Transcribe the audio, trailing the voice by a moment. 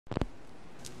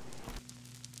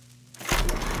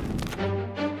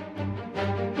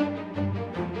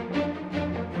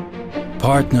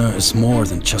partner is more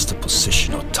than just a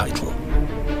position or title.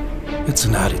 It's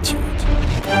an attitude.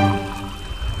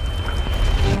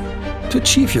 To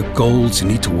achieve your goals, you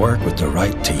need to work with the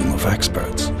right team of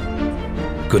experts.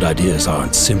 Good ideas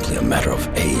aren't simply a matter of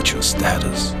age or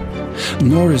status,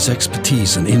 nor is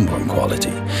expertise an inborn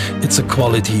quality. It's a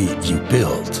quality you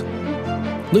build.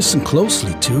 Listen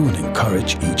closely to and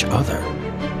encourage each other.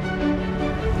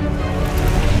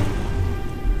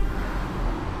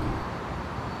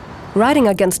 Riding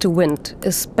against the wind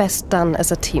is best done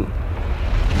as a team.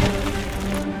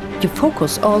 You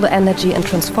focus all the energy and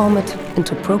transform it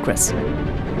into progress.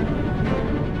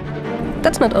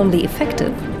 That's not only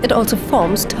effective, it also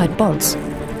forms tight bonds.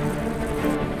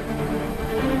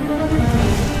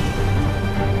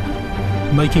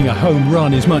 Making a home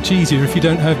run is much easier if you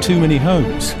don't have too many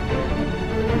homes.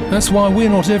 That's why we're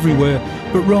not everywhere,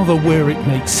 but rather where it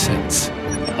makes sense.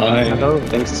 Hi. Hello,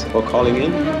 thanks for calling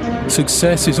in.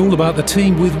 Success is all about the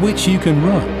team with which you can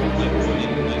run.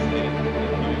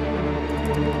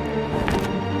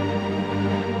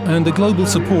 And the global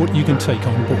support you can take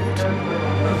on board.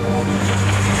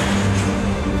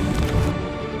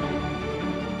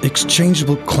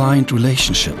 Exchangeable client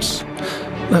relationships.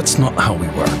 That's not how we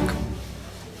work.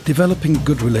 Developing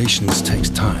good relations takes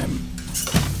time.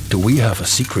 Do we have a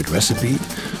secret recipe?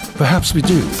 Perhaps we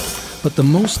do, but the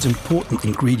most important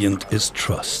ingredient is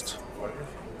trust.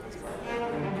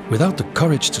 Without the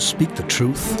courage to speak the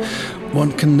truth, one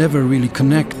can never really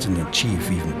connect and achieve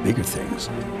even bigger things.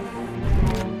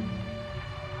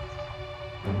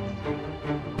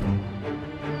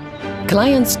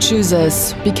 Clients choose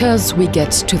us because we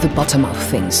get to the bottom of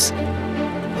things.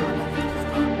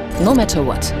 No matter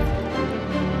what.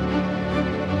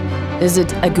 Is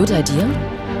it a good idea?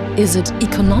 Is it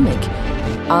economic?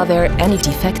 Are there any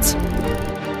defects?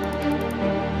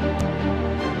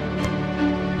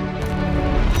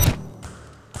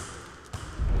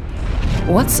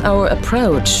 What's our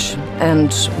approach,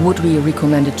 and would we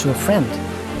recommend it to a friend?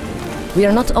 We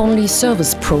are not only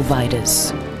service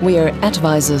providers, we are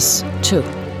advisors too.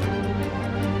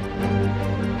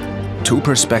 Two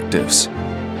perspectives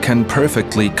can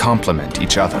perfectly complement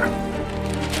each other.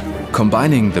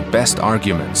 Combining the best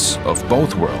arguments of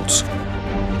both worlds,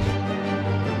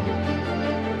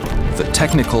 the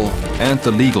technical and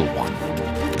the legal one,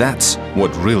 that's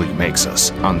what really makes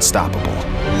us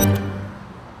unstoppable.